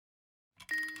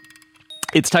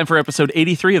It's time for episode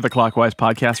 83 of the Clockwise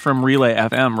podcast from Relay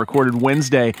FM, recorded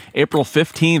Wednesday, April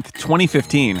 15th,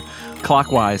 2015.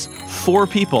 Clockwise, 4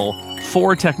 people,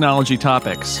 4 technology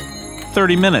topics,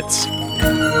 30 minutes.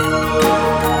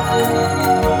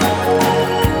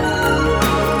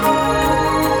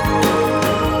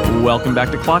 Welcome back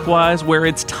to Clockwise, where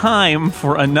it's time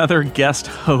for another guest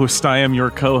host. I am your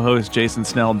co-host, Jason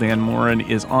Snell. Dan Morin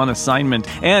is on assignment.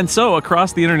 And so,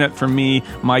 across the internet from me,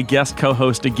 my guest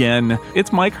co-host again,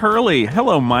 it's Mike Hurley.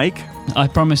 Hello, Mike. I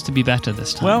promise to be better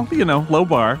this time. Well, you know, low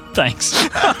bar. Thanks.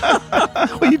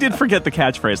 Well, you did forget the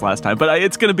catchphrase last time, but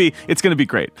it's going to be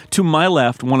great. To my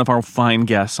left, one of our fine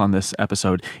guests on this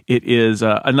episode, it is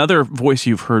another voice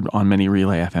you've heard on many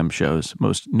Relay FM shows,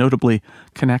 most notably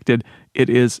Connected. It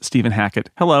is Stephen Hackett.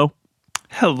 Hello.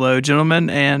 Hello, gentlemen,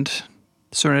 and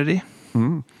Serenity.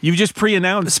 You've just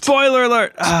pre-announced. Spoiler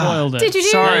alert! Spoiled it. Did you do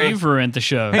Sorry. You've ruined the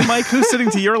show. Hey, Mike, who's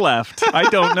sitting to your left? I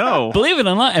don't know. Believe it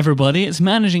or not, everybody, it's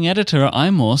managing editor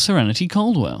I'm more Serenity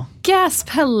Caldwell. Gasp.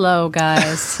 Hello,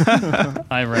 guys.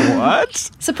 Hi, Ray. What?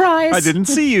 Surprise. I didn't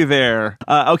see you there.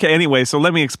 Okay, anyway, so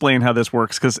let me explain how this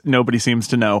works, because nobody seems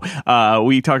to know.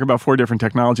 We talk about 4 different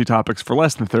technology topics for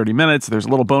less than 30 minutes. There's a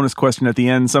little bonus question at the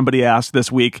end. Somebody asked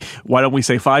this week, why don't we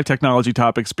say 5 technology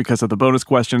topics because of the bonus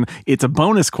question? It's a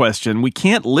bonus question. We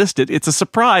can't list it. It's a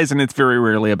surprise, and it's very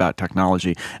rarely about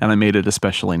technology, and I made it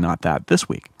especially not that this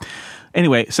week.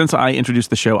 Anyway, since I introduced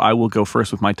the show, I will go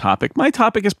first with my topic. My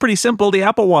topic is pretty simple. The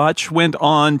Apple Watch went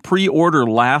on pre-order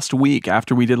last week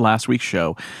after we did last week's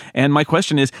show. And my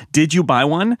question is, did you buy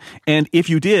one? And if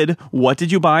you did, what did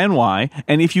you buy and why?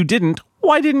 And if you didn't,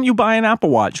 why didn't you buy an Apple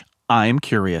Watch? I'm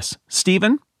curious.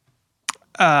 Stephen?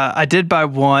 I did buy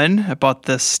one. I bought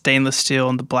the stainless steel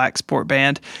and the black sport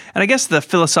band. And I guess the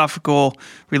philosophical,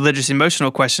 religious,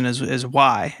 emotional question is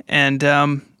why. And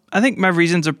I think my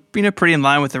reasons are pretty in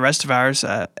line with the rest of ours.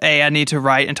 I need to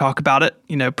write and talk about it,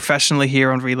 professionally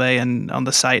here on Relay and on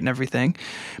the site and everything.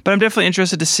 But I'm definitely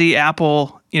interested to see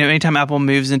Apple. Anytime Apple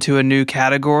moves into a new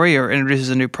category or introduces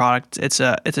a new product, it's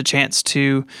a chance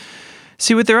to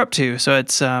see what they're up to. So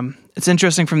it's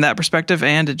interesting from that perspective,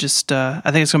 and it just I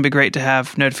think it's going to be great to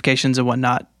have notifications and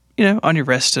whatnot, on your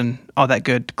wrist and all that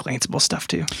good glanceable stuff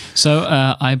too. So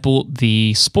I bought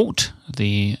the Sport,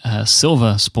 the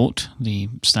silver Sport, the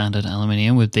standard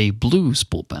aluminium with the blue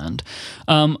sport band.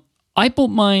 I bought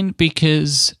mine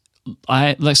because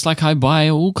it's like I buy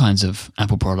all kinds of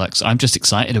Apple products. I'm just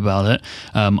excited about it.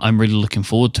 I'm really looking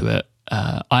forward to it.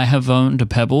 I have owned a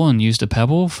Pebble and used a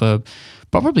Pebble for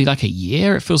probably like a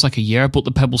year. It feels like a year. I bought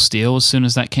the Pebble Steel as soon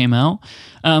as that came out,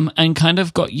 and kind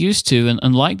of got used to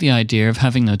and liked the idea of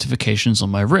having notifications on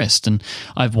my wrist. And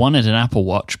I've wanted an Apple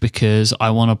Watch because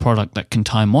I want a product that can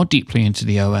tie more deeply into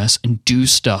the OS and do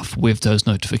stuff with those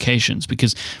notifications,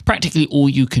 because practically all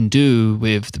you can do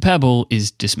with the Pebble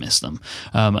is dismiss them.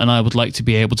 And I would like to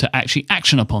be able to actually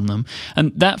action upon them.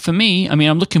 And that for me,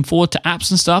 I'm looking forward to apps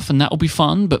and stuff, and that will be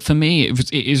fun. But for me,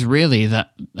 it is really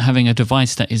that having a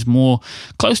device that is more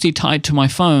closely tied to my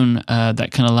phone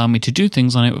that can allow me to do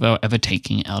things on it without ever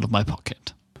taking it out of my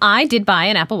pocket. I did buy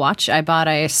an Apple Watch. I bought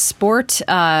a Sport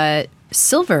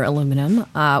silver aluminum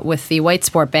with the white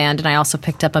sport band, and I also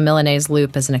picked up a Milanese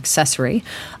loop as an accessory.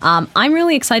 I'm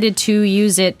really excited to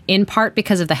use it in part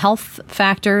because of the health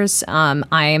factors.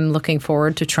 I am looking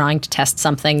forward to trying to test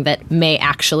something that may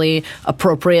actually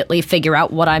appropriately figure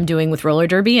out what I'm doing with roller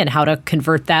derby and how to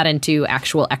convert that into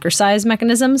actual exercise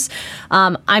mechanisms.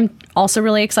 I'm also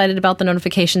really excited about the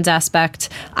notifications aspect.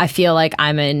 I feel like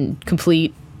I'm in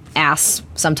complete ass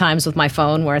sometimes with my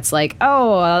phone, where it's like,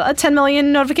 10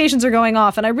 million notifications are going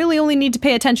off and I really only need to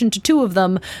pay attention to 2 of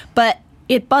them, but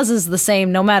it buzzes the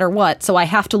same no matter what, so I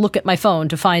have to look at my phone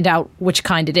to find out which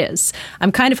kind it is.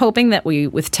 I'm kind of hoping that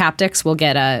with Taptics we'll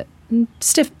get a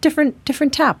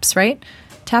different taps, right?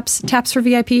 Taps for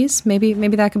VIPs. Maybe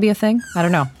that could be a thing. I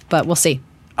don't know, but we'll see.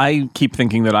 I keep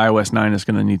thinking that iOS 9 is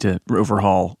going to need to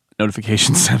overhaul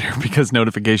Notification Center, because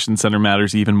Notification Center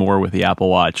matters even more with the Apple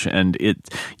Watch. And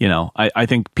I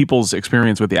think people's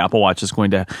experience with the Apple Watch is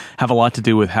going to have a lot to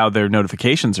do with how their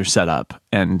notifications are set up.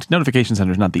 And Notification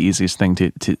Center is not the easiest thing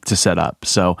to set up.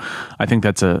 So I think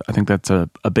that's a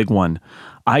big one.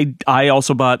 I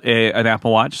also bought an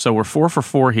Apple Watch, so we're 4 for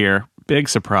 4 here. Big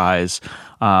surprise.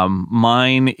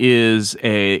 Mine is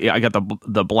I got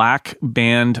the black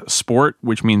band sport,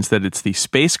 which means that it's the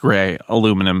space gray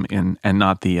aluminum and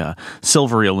not the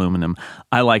silvery aluminum.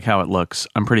 I like how it looks.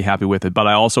 I'm pretty happy with it. But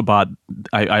I also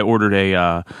I ordered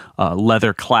a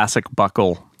leather classic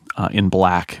buckle in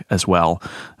black as well,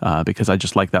 because I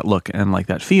just like that look and like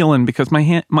that feel, and because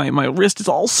my wrist is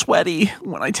all sweaty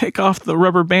when I take off the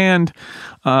rubber band.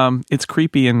 It's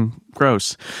creepy and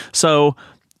gross. So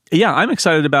yeah, I'm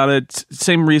excited about it.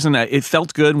 Same reason. It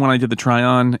felt good when I did the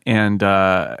try-on, and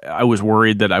I was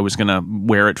worried that I was going to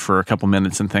wear it for a couple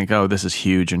minutes and think, oh, this is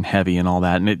huge and heavy and all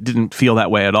that, and it didn't feel that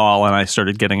way at all, and I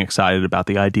started getting excited about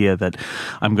the idea that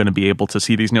I'm going to be able to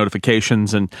see these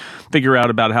notifications and figure out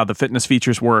about how the fitness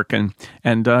features work, and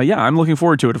yeah, I'm looking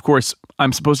forward to it. Of course,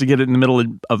 I'm supposed to get it in the middle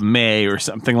of May or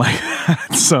something like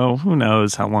that, so who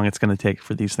knows how long it's going to take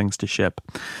for these things to ship.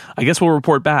 I guess we'll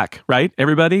report back, right,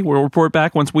 everybody? We'll report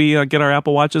back once we get our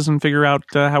Apple Watches and figure out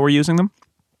how we're using them?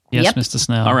 Yes, Yep. Mr.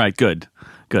 Snell. All right, good.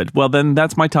 Well, then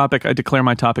that's my topic. I declare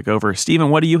my topic over. Stephen,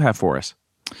 what do you have for us?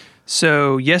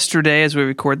 So yesterday, as we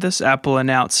record this, Apple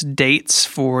announced dates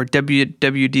for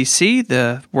WWDC,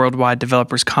 the Worldwide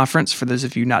Developers Conference, for those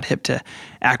of you not hip to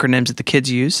acronyms that the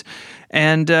kids use.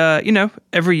 And,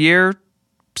 every year,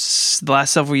 the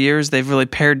last several years, they've really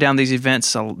pared down these events.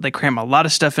 So they cram a lot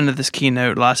of stuff into this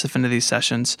keynote, a lot of stuff into these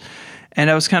sessions. And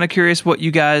I was kind of curious what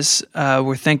you guys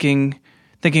were thinking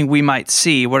we might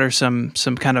see. What are some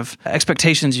kind of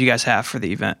expectations you guys have for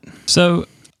the event? So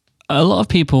a lot of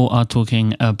people are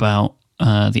talking about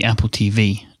the Apple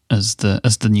TV as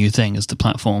the new thing, as the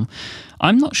platform.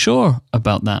 I'm not sure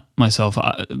about that myself.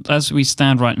 As we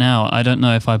stand right now, I don't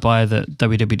know if I buy that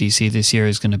WWDC this year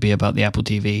is going to be about the Apple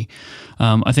TV.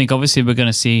 I think obviously we're going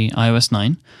to see iOS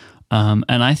 9, and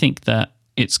I think that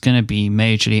it's going to be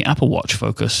majorly Apple Watch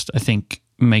focused. I think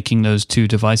making those two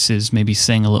devices maybe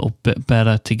sing a little bit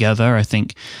better together. I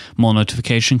think more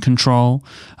notification control,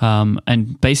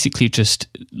 and basically just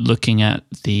looking at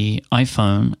the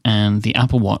iPhone and the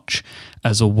Apple Watch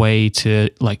as a way to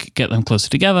like get them closer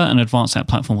together and advance that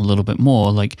platform a little bit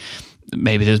more. Like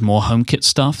maybe there's more HomeKit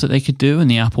stuff that they could do,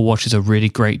 and the Apple Watch is a really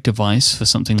great device for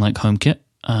something like HomeKit.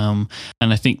 And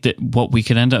I think that what we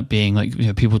could end up being,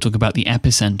 like, people talk about the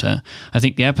epicenter. I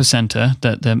think the epicenter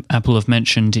that Apple have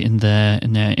mentioned in their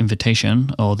invitation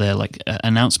or their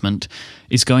announcement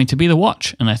is going to be the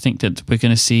watch. And I think that we're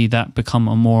going to see that become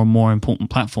a more and more important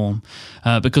platform,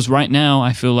 because right now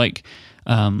I feel like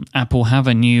Apple have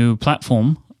a new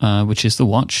platform, which is the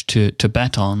watch to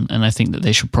bet on, and I think that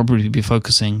they should probably be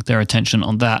focusing their attention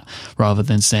on that rather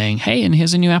than saying, hey, and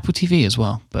here's a new Apple TV as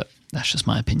well. But that's just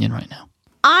my opinion right now.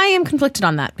 I am conflicted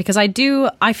on that because I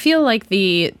feel like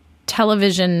the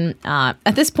television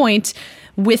at this point,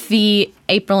 with the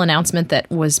April announcement that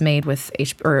was made with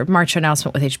March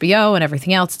announcement with HBO and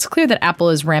everything else, it's clear that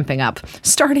Apple is ramping up,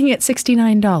 starting at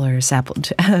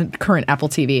 $69 current Apple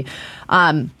TV.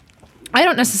 I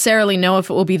don't necessarily know if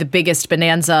it will be the biggest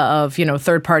bonanza of,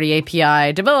 third-party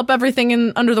API, develop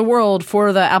everything under the world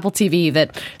for the Apple TV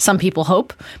that some people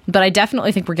hope. But I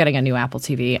definitely think we're getting a new Apple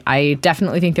TV. I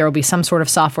definitely think there will be some sort of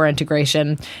software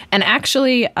integration. And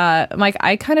actually, Mike,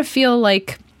 I kind of feel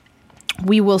like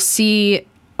we will see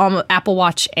Apple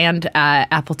Watch and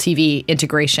Apple TV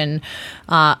integration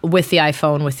with the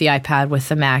iPhone, with the iPad, with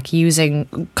the Mac,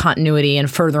 using continuity and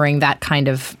furthering that kind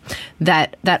of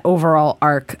that overall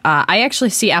arc. I actually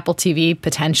see Apple TV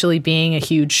potentially being a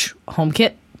huge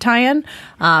HomeKit tie-in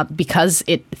because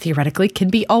it theoretically can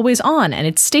be always on and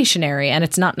it's stationary and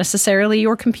it's not necessarily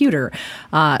your computer.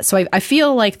 So I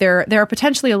feel like there are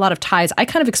potentially a lot of ties. I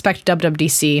kind of expect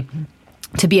WWDC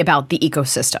to be about the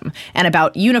ecosystem and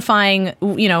about unifying.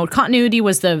 Continuity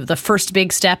was the first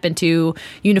big step into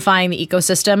unifying the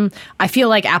ecosystem. I feel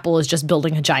like Apple is just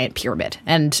building a giant pyramid,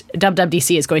 and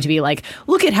WWDC is going to be like,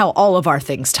 look at how all of our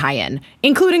things tie in,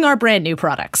 including our brand new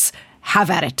products. Have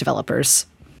at it, developers.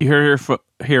 You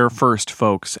hear first,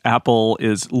 folks. Apple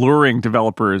is luring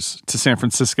developers to San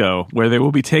Francisco, where they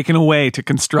will be taken away to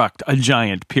construct a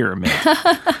giant pyramid.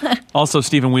 Also,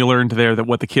 Stephen, we learned there that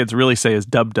what the kids really say is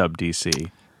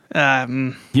WWDC.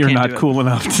 You're not cool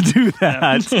enough to do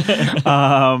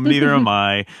that. Neither am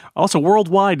I. Also,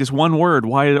 worldwide is one word.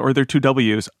 Why are there two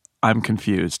W's? I'm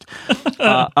confused.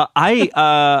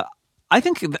 I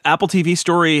think the Apple TV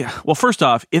story, well, first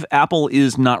off, if Apple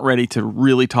is not ready to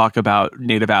really talk about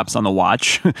native apps on the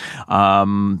watch,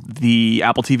 the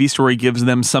Apple TV story gives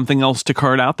them something else to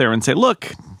card out there and say,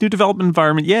 look, new development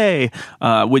environment, yay,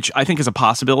 which I think is a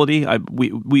possibility.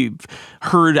 We've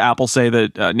heard Apple say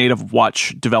that native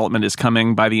watch development is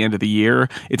coming by the end of the year.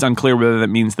 It's unclear whether that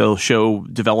means they'll show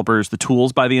developers the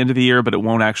tools by the end of the year, but it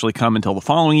won't actually come until the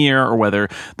following year, or whether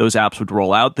those apps would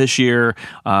roll out this year.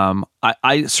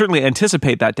 I certainly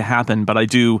anticipate that to happen, but I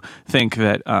do think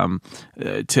that,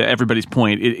 to everybody's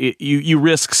point, you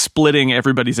risk splitting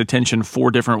everybody's attention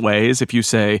 4 different ways if you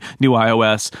say new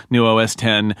iOS, new OS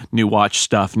 10, new watch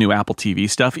stuff, new Apple TV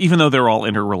stuff, even though they're all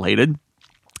interrelated.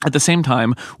 At the same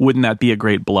time, wouldn't that be a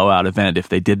great blowout event if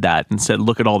they did that and said,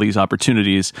 look at all these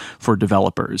opportunities for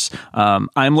developers?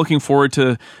 I'm looking forward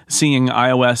to seeing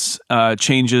iOS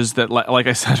changes that, like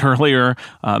I said earlier,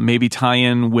 maybe tie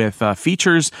in with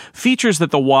features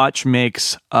that the watch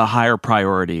makes a higher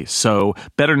priority. So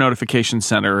better notification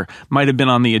center might have been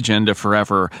on the agenda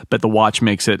forever, but the watch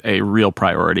makes it a real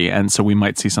priority. And so we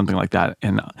might see something like that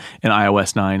in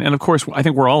iOS 9. And of course, I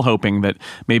think we're all hoping that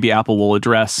maybe Apple will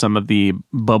address some of the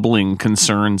bubbling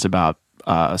concerns about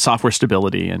software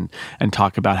stability and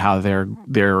talk about how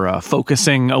they're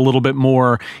focusing a little bit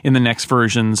more in the next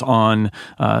versions on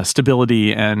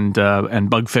stability and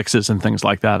bug fixes and things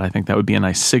like that. I think that would be a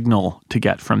nice signal to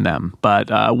get from them. But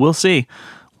we'll see.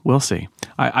 We'll see.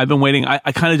 I've been waiting.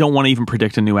 I kind of don't want to even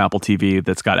predict a new Apple TV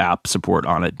that's got app support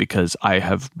on it because I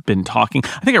have been talking.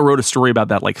 I think I wrote a story about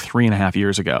that like 3.5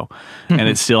 years ago, and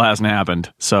it still hasn't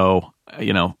happened. So,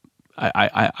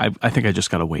 I think I just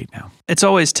got to wait now. It's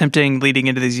always tempting leading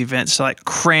into these events to like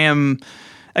cram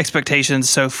expectations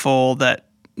so full that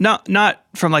not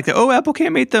from like Apple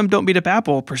can't meet them, don't beat up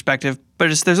Apple perspective, but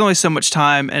there's only so much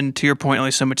time and, to your point, only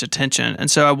so much attention.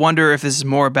 And so I wonder if this is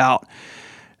more about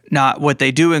not what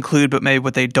they do include, but maybe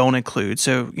what they don't include.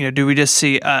 So, do we just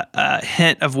see a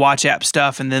hint of watch app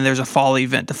stuff and then there's a fall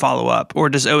event to follow up? Or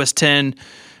does OS 10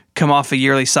 come off a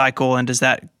yearly cycle and does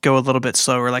that go a little bit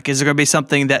slower? Like, is there going to be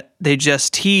something that they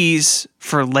just tease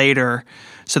for later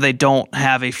so they don't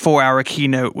have a 4-hour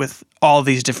keynote with all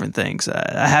these different things?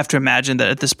 I have to imagine that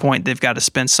at this point they've got to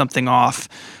spin something off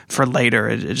for later.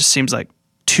 It just seems like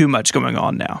too much going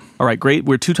on now. All right, great.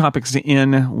 We're 2 topics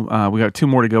in. We got 2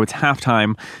 more to go. It's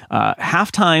halftime.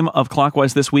 Halftime of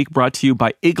Clockwise this week brought to you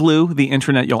by Igloo, the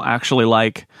internet you'll actually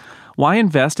like. Why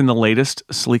invest in the latest,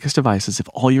 sleekest devices if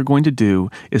all you're going to do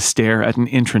is stare at an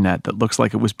intranet that looks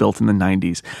like it was built in the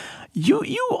 90s?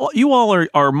 You all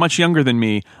are much younger than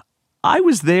me. I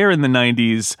was there in the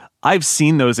 90s. I've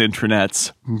seen those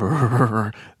intranets.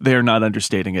 They're not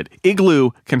understating it.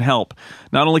 Igloo can help.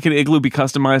 Not only can Igloo be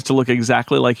customized to look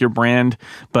exactly like your brand,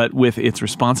 but with its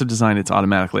responsive design, it's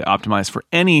automatically optimized for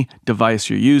any device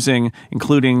you're using,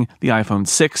 including the iPhone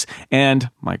 6 and,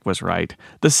 Mike was right,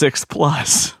 the 6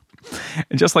 Plus.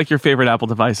 And just like your favorite Apple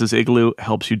devices, Igloo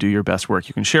helps you do your best work.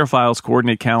 You can share files,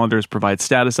 coordinate calendars, provide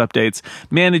status updates,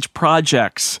 manage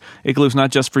projects. Igloo's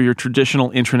not just for your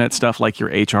traditional intranet stuff like your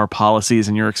HR policies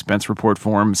and your expense report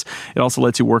forms. It also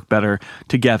lets you work better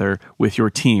together with your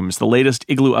teams. The latest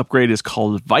Igloo upgrade is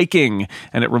called Viking,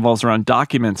 and it revolves around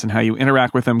documents and how you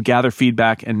interact with them, gather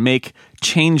feedback, and make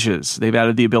changes. They've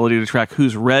added the ability to track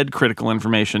who's read critical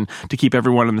information to keep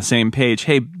everyone on the same page.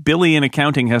 Hey, Billy in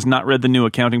accounting has not read the new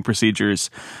accounting procedures.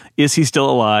 Is he still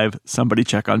alive? Somebody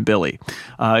check on Billy.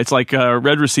 It's like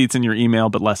read receipts in your email,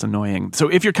 but less annoying. So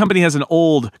if your company has an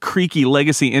old, creaky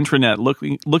legacy intranet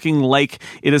looking like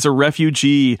it is a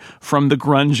refugee from the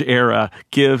grunge era,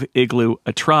 give Igloo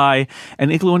a try.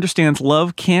 And Igloo understands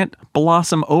love can't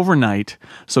blossom overnight.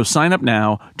 So sign up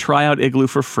now, try out Igloo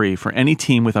for free for any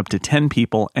team with up to 10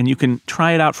 people, and you can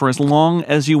try it out for as long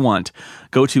as you want.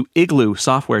 Go to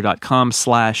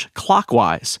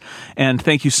igloosoftware.com/clockwise. And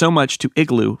thank you so much to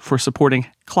Igloo for supporting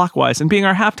Clockwise and being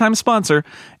our halftime sponsor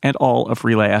and all of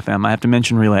Relay FM. I have to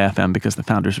mention Relay FM because the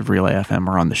founders of Relay FM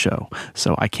are on the show.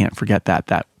 So I can't forget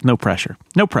that. No pressure.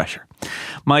 No pressure.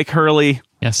 Mike Hurley.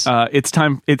 Yes. It's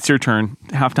time. It's your turn.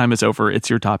 Halftime is over. It's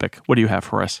your topic. What do you have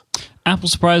for us? Apple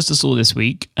surprised us all this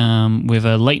week with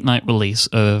a late night release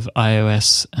of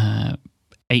iOS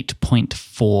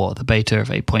 8.4, the beta of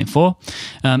 8.4.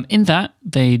 In that,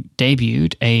 they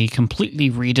debuted a completely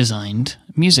redesigned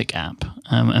music app.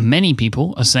 And many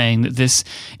people are saying that this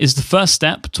is the first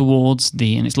step towards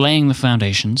and it's laying the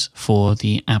foundations for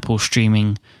the Apple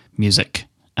streaming music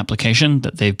application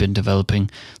that they've been developing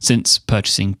since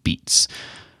purchasing Beats.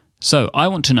 So I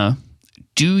want to know,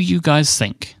 do you guys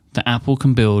think that Apple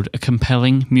can build a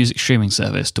compelling music streaming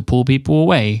service to pull people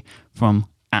away from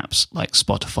apps like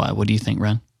Spotify? What do you think,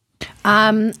 Ren?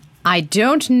 I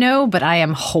don't know, but I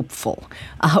am hopeful,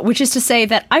 which is to say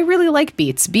that I really like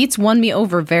Beats. Beats won me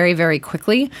over very, very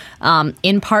quickly,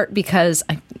 in part because,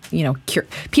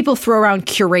 people throw around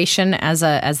curation as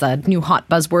a new hot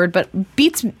buzzword, but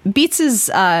Beats's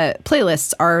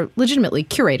playlists are legitimately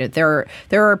curated. There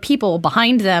are people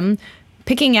behind them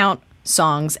picking out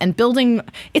songs and building.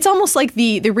 It's almost like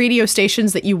the radio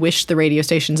stations that you wish the radio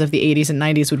stations of the 80s and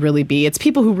 90s would really be. It's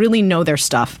people who really know their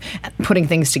stuff, putting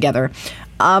things together.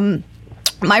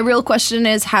 My real question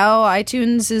is how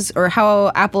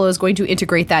how Apple is going to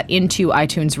integrate that into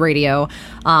iTunes Radio,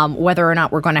 whether or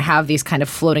not we're going to have these kind of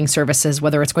floating services,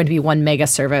 whether it's going to be one mega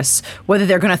service, whether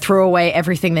they're going to throw away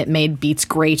everything that made Beats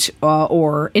great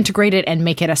or integrate it and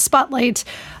make it a spotlight.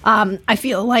 I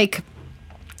feel like,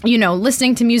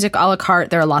 listening to music a la carte,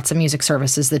 there are lots of music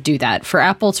services that do that. For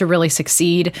Apple to really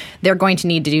succeed, they're going to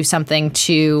need to do something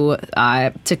to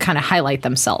kind of highlight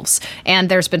themselves. And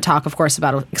there's been talk, of course,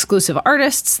 about exclusive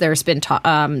artists. There's been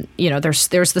there's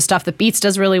the stuff that Beats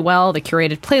does really well, the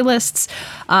curated playlists.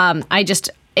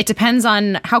 It depends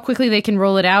on how quickly they can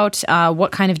roll it out,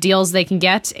 what kind of deals they can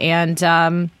get,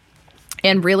 and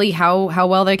really how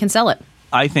well they can sell it.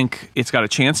 I think it's got a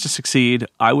chance to succeed.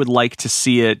 I would like to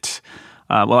see it.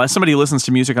 As somebody who listens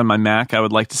to music on my Mac, I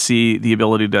would like to see the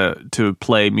ability to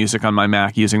play music on my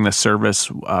Mac using this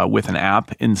service with an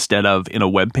app instead of in a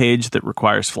web page that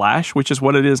requires Flash, which is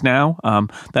what it is now.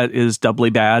 That is doubly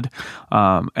bad.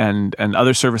 And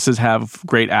other services have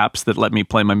great apps that let me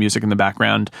play my music in the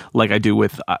background like I do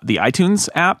with the iTunes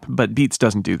app, but Beats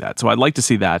doesn't do that. So I'd like to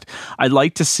see that. I'd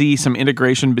like to see some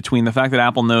integration between the fact that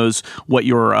Apple knows what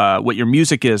your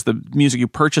music is, the music you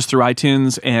purchase through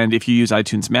iTunes, and if you use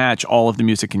iTunes Match, all of the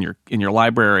music in your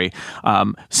library,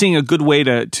 seeing a good way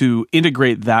to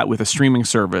integrate that with a streaming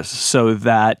service so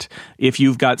that if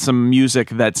you've got some music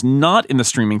that's not in the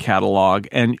streaming catalog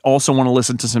and also want to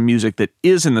listen to some music that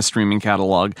is in the streaming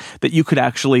catalog, that you could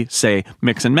actually say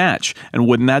mix and match. And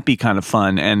wouldn't that be kind of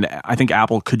fun? And I think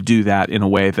Apple could do that in a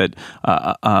way that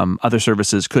other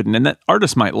services couldn't, and that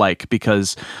artists might like,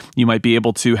 because you might be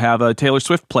able to have a Taylor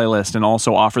Swift playlist and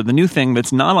also offer the new thing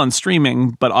that's not on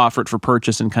streaming but offer it for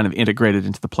purchase and kind of integrate it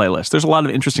into the playlist. There's a lot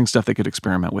of interesting stuff they could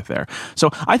experiment with there. So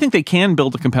I think they can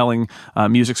build a compelling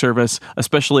music service,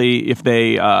 especially if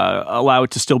they allow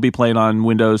it to still be played on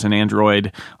Windows and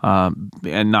Android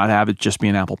and not have it just be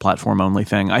an Apple platform only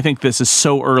thing. I think this is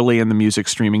so early in the music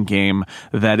streaming game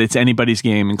that it's anybody's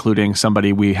game, including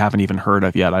somebody we haven't even heard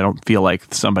of yet. I don't feel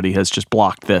like somebody has just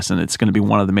blocked this and it's going to be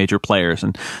one of the major players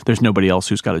and there's nobody else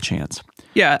who's got a chance.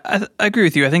 Yeah, I agree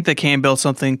with you. I think they can build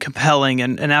something compelling,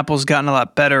 and Apple's gotten a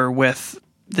lot better with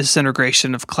this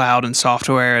integration of cloud and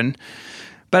software.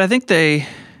 But I think the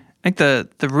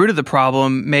root of the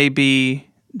problem may be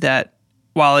that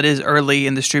while it is early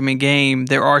in the streaming game,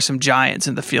 there are some giants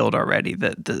in the field already.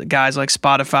 The guys like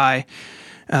Spotify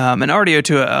and Rdio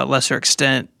to a lesser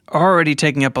extent are already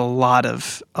taking up a lot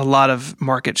of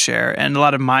market share and a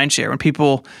lot of mind share. When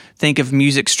people think of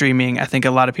music streaming, I think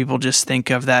a lot of people just think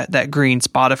of that green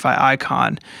Spotify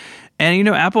icon. And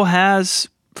Apple has,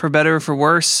 for better or for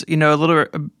worse,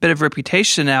 a bit of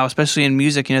reputation now, especially in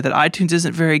music, that iTunes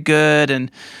isn't very good,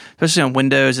 and especially on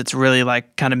Windows, it's really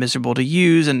kind of miserable to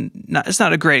use, and it's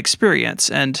not a great experience.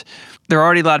 And there are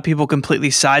already a lot of people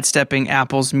completely sidestepping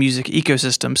Apple's music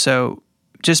ecosystem. So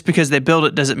just because they build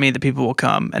it doesn't mean that people will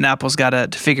come. And Apple's got to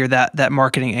figure that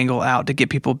marketing angle out to get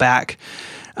people back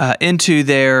into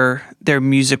their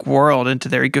music world, into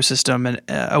their ecosystem, and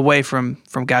away from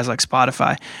guys like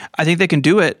Spotify. I think they can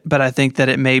do it, but I think that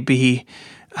it may be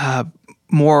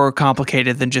more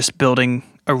complicated than just building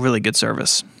a really good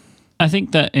service. I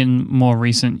think that in more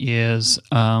recent years,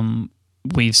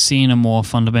 we've seen a more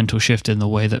fundamental shift in the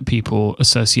way that people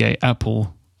associate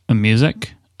Apple and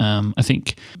music. I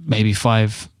think maybe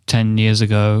 5-10 years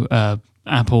ago,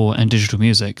 Apple and digital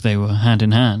music, they were hand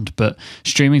in hand, but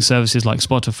streaming services like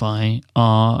Spotify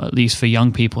are, at least for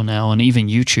young people now, and even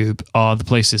YouTube, are the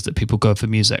places that people go for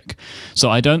music. So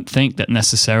I don't think that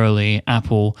necessarily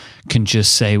Apple can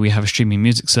just say we have a streaming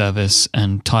music service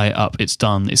and tie it up, it's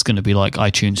done, it's going to be like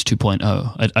iTunes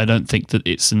 2.0. I don't think that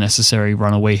it's a necessary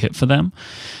runaway hit for them.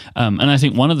 And I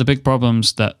think one of the big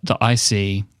problems that I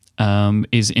see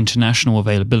is international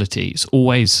availability. It's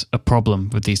always a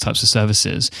problem with these types of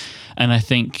services. And I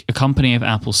think a company of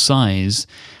Apple's size,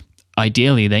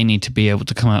 ideally, they need to be able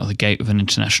to come out of the gate with an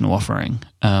international offering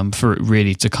for it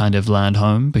really to kind of land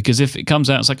home. Because if it comes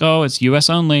out, it's like, oh, it's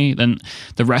US only, then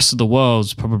the rest of the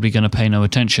world's probably going to pay no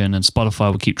attention, and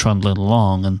Spotify will keep trundling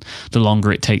along. And the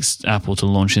longer it takes Apple to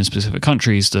launch in specific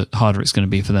countries, the harder it's going to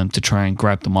be for them to try and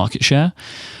grab the market share.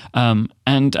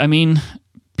 And I mean,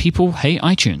 people hate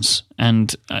iTunes,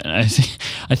 and I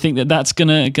think that's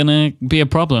gonna be a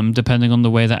problem depending on the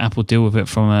way that Apple deal with it,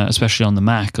 especially on the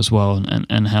Mac as well,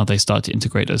 and how they start to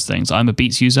integrate those things. I'm a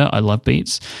Beats user. I love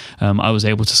Beats. I was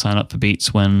able to sign up for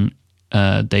Beats when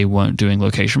they weren't doing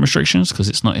location restrictions because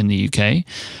it's not in the UK,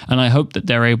 and I hope that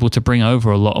they're able to bring over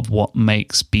a lot of what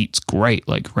makes Beats great,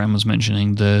 like Ren was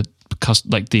mentioning, the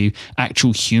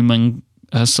actual human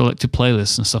selected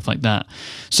playlists and stuff like that.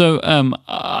 So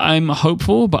I'm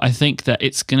hopeful, but I think that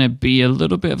it's going to be a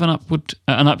little bit of an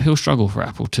uphill struggle for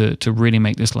Apple to really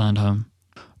make this land home.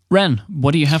 Ren,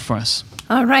 what do you have for us?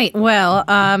 All right. Well,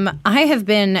 I have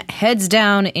been heads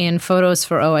down in Photos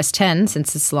for OS X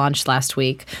since its launch last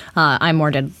week. I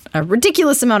more did a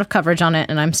ridiculous amount of coverage on it,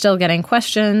 and I'm still getting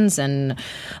questions and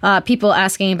people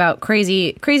asking about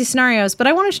crazy scenarios. But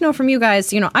I wanted to know from you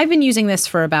guys, I've been using this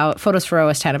for about Photos for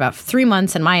OS X about 3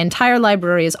 months, and my entire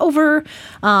library is over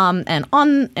and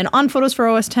on Photos for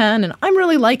OS X, and I'm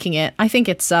really liking it. I think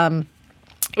it's a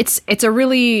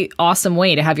really awesome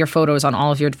way to have your photos on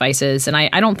all of your devices, and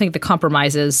I don't think the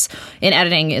compromises in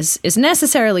editing is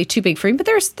necessarily too big for me, but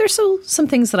there's still some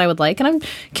things that I would like, and I'm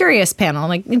curious, panel,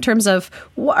 like in terms of,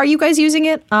 are you guys using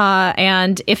it?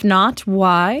 And if not,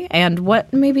 why? And what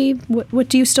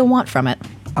do you still want from it?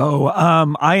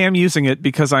 I am using it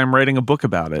because I'm writing a book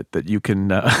about it that you can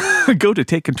go to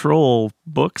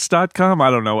takecontrolbooks.com.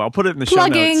 I don't know. I'll put it in the show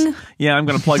notes. Yeah, I'm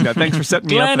going to plug that. Thanks for setting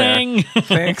me up there.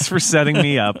 Thanks for setting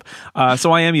me up.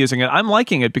 So I am using it. I'm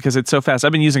liking it because it's so fast.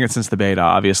 I've been using it since the beta,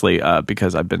 obviously,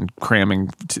 because I've been cramming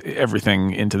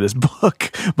everything into this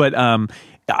book. But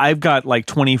I've got like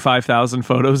 25,000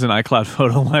 photos in iCloud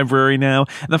Photo Library now.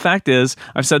 And the fact is,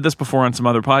 I've said this before on some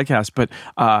other podcasts, but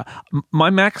my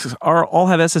Macs all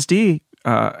have SSD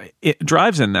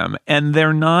drives in them, and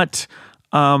they're not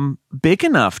big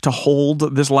enough to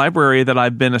hold this library that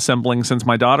I've been assembling since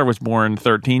my daughter was born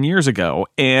 13 years ago.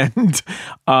 And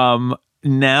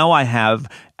now I have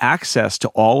access to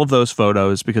all of those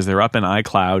photos because they're up in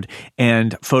iCloud,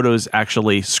 and Photos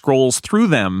actually scrolls through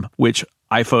them, which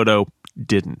iPhoto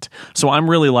didn't. So I'm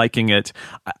really liking it.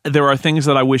 There are things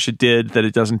that I wish it did that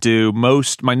it doesn't do.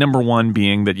 My number one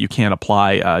being that you can't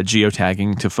apply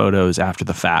geotagging to photos after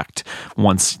the fact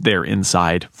once they're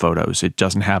inside Photos. It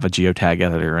doesn't have a geotag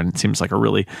editor, and it seems like a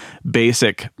really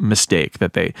basic mistake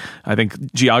that I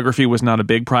think geography was not a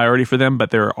big priority for them,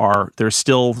 but there's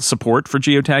still support for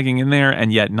geotagging in there,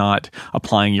 and yet not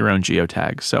applying your own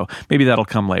geotags. So maybe that'll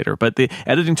come later. But the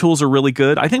editing tools are really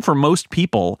good. I think for most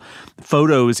people,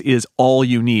 Photos is all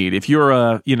you need. If you're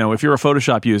a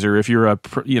Photoshop user, if you're a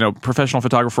professional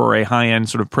photographer or a high-end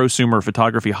sort of prosumer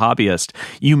photography hobbyist,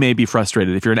 you may be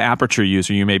frustrated. If you're an Aperture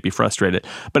user, you may be frustrated.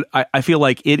 But I feel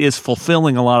like it is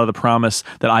fulfilling a lot of the promise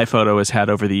that iPhoto has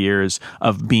had over the years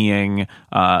of being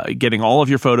getting all of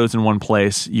your photos in one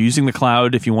place, using the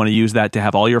cloud if you want to use that to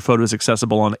have all your photos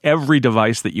accessible on every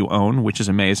device that you own, which is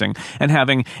amazing, and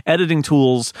having editing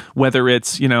tools, whether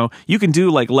it's, you can do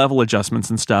like level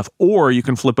adjustments and stuff, or you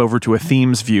can flip over to a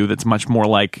themes view that's much more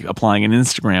like applying an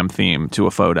Instagram theme to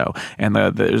a photo. And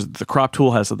the crop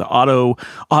tool has the auto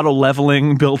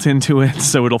leveling built into it,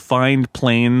 so it'll find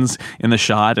planes in the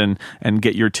shot and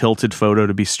get your tilted photo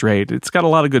to be straight. It's got a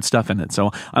lot of good stuff in it,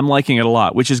 so I'm liking it a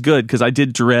lot, which is good because I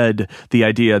did dread the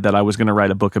idea that I was going to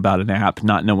write a book about an app,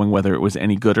 not knowing whether it was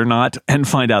any good or not, and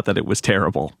find out that it was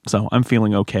terrible. So I'm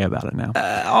feeling okay about it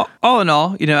now. All in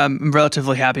all, I'm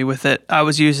relatively happy with it. I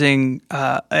was using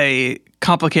a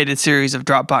complicated series of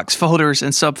Dropbox folders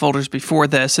and subfolders before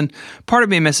this, and part of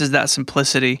me misses that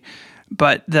simplicity,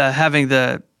 but having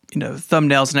the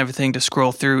thumbnails and everything to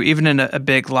scroll through, even in a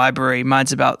big library,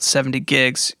 mine's about 70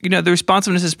 gigs. The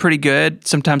responsiveness is pretty good.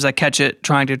 Sometimes I catch it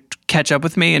trying to catch up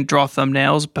with me and draw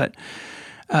thumbnails, but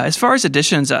as far as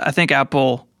additions, I think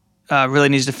Apple really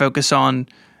needs to focus on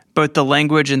both the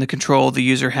language and the control the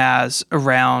user has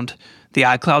around the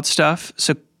iCloud stuff.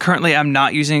 So currently, I'm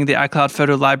not using the iCloud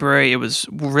Photo Library. It was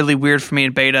really weird for me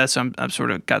in beta, so I'm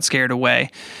sort of got scared away.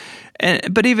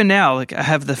 But even now, like I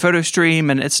have the photo stream,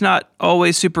 and it's not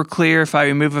always super clear if I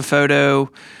remove a photo,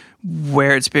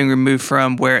 where it's being removed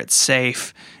from, where it's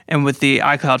safe. And with the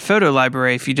iCloud Photo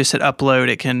Library, if you just hit upload,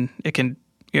 it can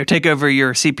take over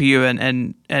your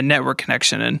CPU and network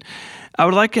connection. And I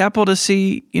would like Apple to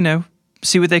see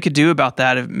what they could do about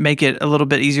that and make it a little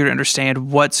bit easier to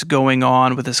understand what's going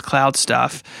on with this cloud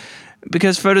stuff,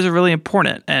 because photos are really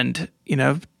important. And,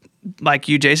 like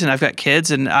you, Jason, I've got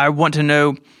kids, and I want to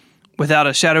know without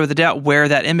a shadow of a doubt where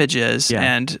that image is. Yeah.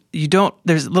 And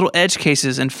there's little edge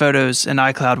cases in Photos and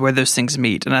iCloud where those things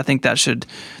meet. And I think that should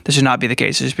not be the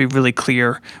case. It should be really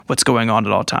clear what's going on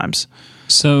at all times.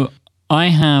 So I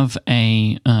have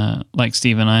like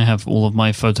Stephen, I have all of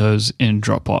my photos in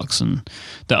Dropbox, and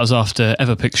that was after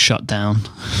Everpix shut down.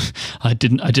 I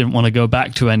didn't want to go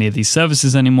back to any of these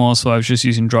services anymore, so I was just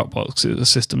using Dropbox. It was a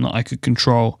system that I could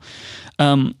control.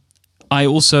 I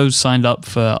also signed up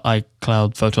for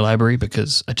iCloud Photo Library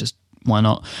because why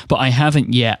not? But I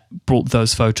haven't yet brought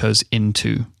those photos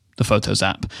into the Photos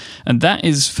app. And that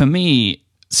is, for me,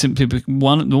 simply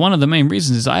one of the main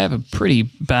reasons is I have a pretty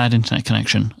bad internet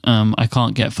connection. I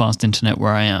can't get fast internet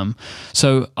where I am.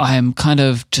 So I am kind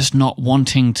of just not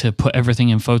wanting to put everything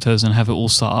in Photos and have it all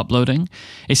start uploading.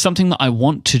 It's something that I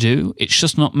want to do. It's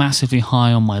just not massively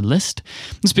high on my list.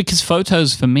 It's because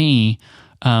Photos for me,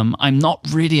 I'm not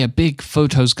really a big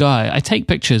Photos guy. I take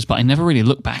pictures, but I never really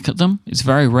look back at them. It's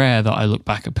very rare that I look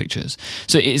back at pictures.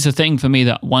 So it's a thing for me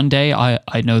that one day I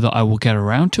know that I will get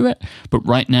around to it, but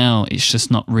right now it's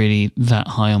just not really that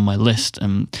high on my list.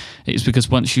 And it's because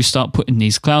once you start putting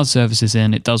these cloud services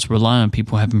in, it does rely on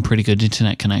people having pretty good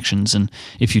internet connections. And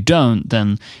if you don't,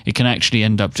 then it can actually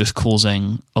end up just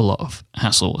causing a lot of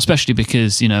hassle, especially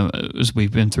because, as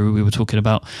we've been through, we were talking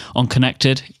about on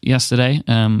Connected yesterday,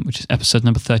 which is episode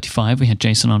number 35. We had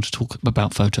Jason on to talk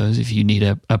about Photos if you need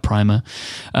a primer.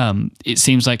 It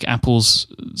seems like Apple's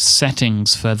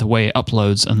settings for the way it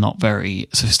uploads are not very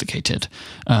sophisticated.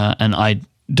 And I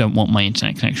don't want my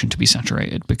internet connection to be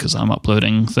saturated because I'm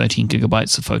uploading 13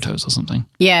 gigabytes of photos or something.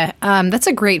 Yeah, that's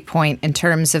a great point in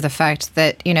terms of the fact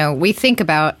that, we think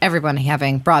about everyone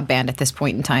having broadband at this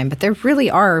point in time, but there really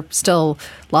are still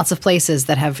lots of places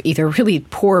that have either really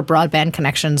poor broadband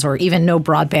connections or even no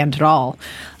broadband at all.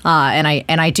 And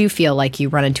I do feel like you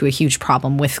run into a huge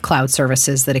problem with cloud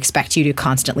services that expect you to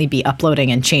constantly be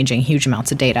uploading and changing huge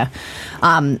amounts of data.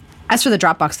 As for the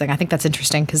Dropbox thing, I think that's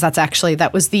interesting because that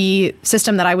was the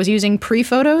system that I was using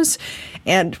pre-Photos.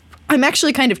 And I'm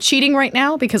actually kind of cheating right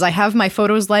now because I have my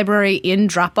Photos library in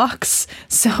Dropbox.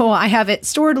 So I have it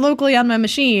stored locally on my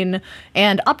machine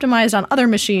and optimized on other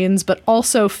machines, but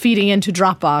also feeding into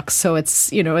Dropbox. So it's,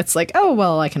 it's like, oh,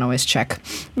 well, I can always check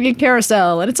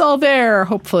Carousel and it's all there.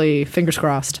 Hopefully, fingers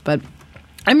crossed. But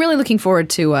I'm really looking forward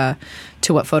to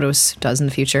what Photos does in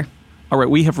the future. All right,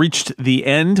 we have reached the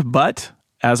end, but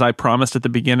as I promised at the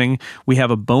beginning, we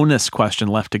have a bonus question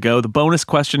left to go. The bonus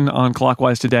question on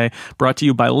Clockwise today, brought to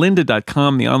you by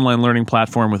lynda.com, the online learning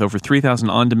platform with over 3,000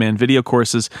 on-demand video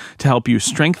courses to help you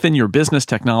strengthen your business,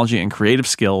 technology, and creative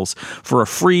skills. For a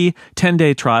free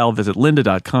 10-day trial, visit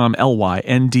lynda.com,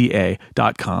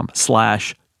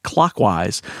 lynda.com/Clockwise.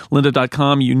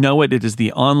 Lynda.com, you know it. It is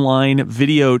the online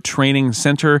video training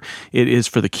center. It is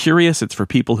for the curious. It's for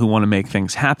people who want to make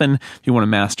things happen. If you want to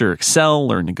master Excel,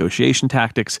 learn negotiation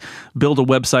tactics, build a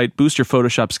website, boost your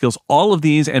Photoshop skills, all of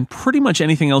these and pretty much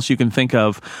anything else you can think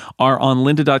of are on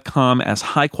lynda.com as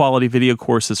high-quality video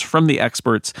courses from the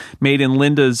experts made in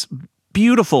Lynda's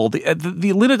beautiful. The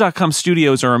lynda.com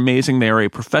studios are amazing. They are a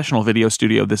professional video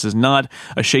studio. This is not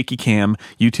a shaky cam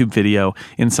YouTube video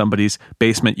in somebody's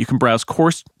basement. You can browse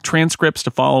course transcripts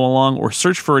to follow along or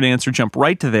search for an answer, jump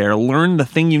right to there, learn the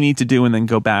thing you need to do, and then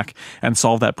go back and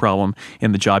solve that problem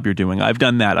in the job you're doing. I've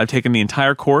done that. I've taken the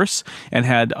entire course and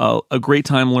had a great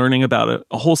time learning about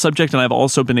a whole subject, and I've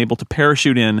also been able to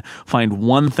parachute in, find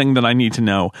one thing that I need to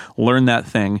know, learn that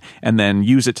thing, and then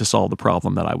use it to solve the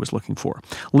problem that I was looking for.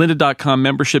 Lynda.com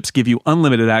memberships give you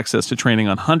unlimited access to training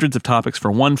on hundreds of topics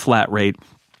for one flat rate.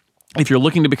 If you're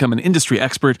looking to become an industry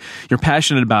expert, you're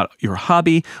passionate about your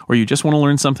hobby, or you just want to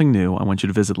learn something new, I want you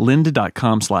to visit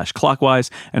lynda.com/clockwise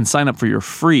and sign up for your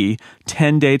free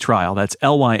 10-day trial. That's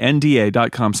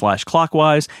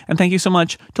lynda.com/clockwise. And thank you so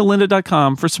much to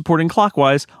lynda.com for supporting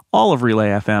Clockwise, all of Relay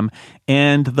FM,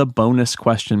 and the bonus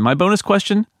question. My bonus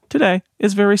question today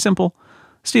is very simple.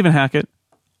 Stephen Hackett,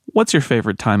 what's your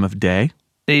favorite time of day?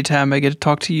 Anytime I get to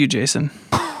talk to you, Jason.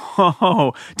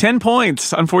 Oh, 10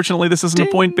 points. Unfortunately, this isn't a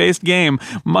point-based game.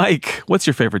 Mike, what's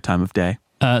your favorite time of day?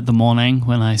 The morning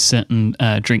when I sit and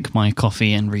drink my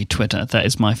coffee and read Twitter. That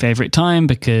is my favorite time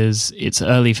because it's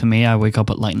early for me. I wake up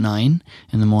at like 9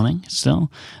 in the morning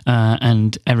still.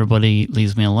 And everybody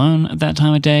leaves me alone at that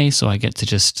time of day. So I get to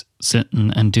just sit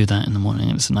and do that in the morning.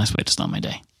 And it's a nice way to start my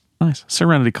day. Nice.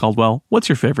 Serenity Caldwell, what's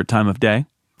your favorite time of day?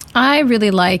 I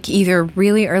really like either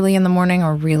really early in the morning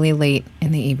or really late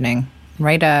in the evening.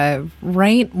 Right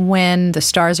when the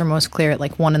stars are most clear at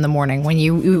like 1 in the morning, when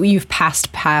you've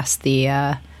passed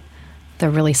the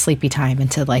really sleepy time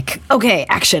into like, okay,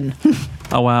 action.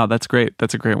 Oh, wow. That's great.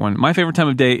 That's a great one. My favorite time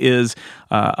of day is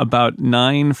about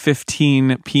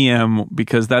 9:15 p.m.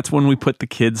 because that's when we put the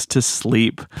kids to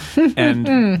sleep.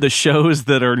 And the shows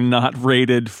that are not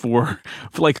rated for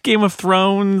like Game of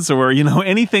Thrones or,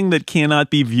 anything that cannot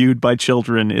be viewed by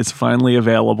children is finally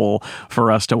available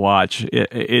for us to watch.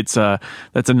 That's a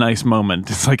nice moment.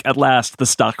 It's like at last the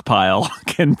stockpile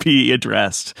can be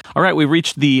addressed. All right. We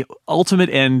reached the ultimate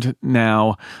end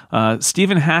now.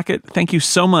 Stephen Hackett, thank you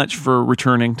so much for returning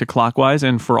to Clockwise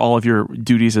and for all of your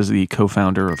duties as the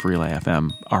co-founder of Relay FM,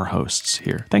 our hosts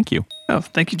here. Thank you. Oh,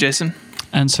 thank you, Jason.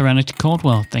 And Serenity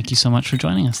Caldwell, thank you so much for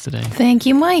joining us today. Thank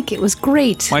you, Mike. It was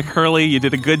great. Mike Hurley, you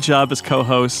did a good job as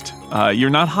co-host. You're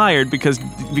not hired because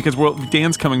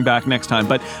Dan's coming back next time,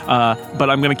 but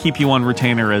I'm going to keep you on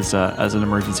retainer as an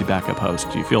emergency backup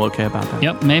host. Do you feel okay about that?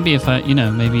 Yep. Maybe if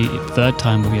maybe third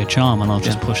time will be a charm, and I'll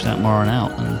just push that more on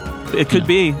out. And it could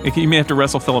be. You may have to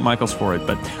wrestle Philip Michaels for it,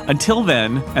 but until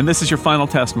then, and this is your final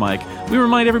test, Mike. We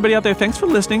remind everybody out there: thanks for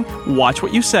listening. Watch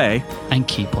what you say, and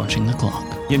keep watching the clock.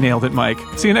 You nailed it, Mike.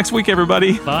 See you next week,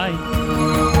 everybody. Bye.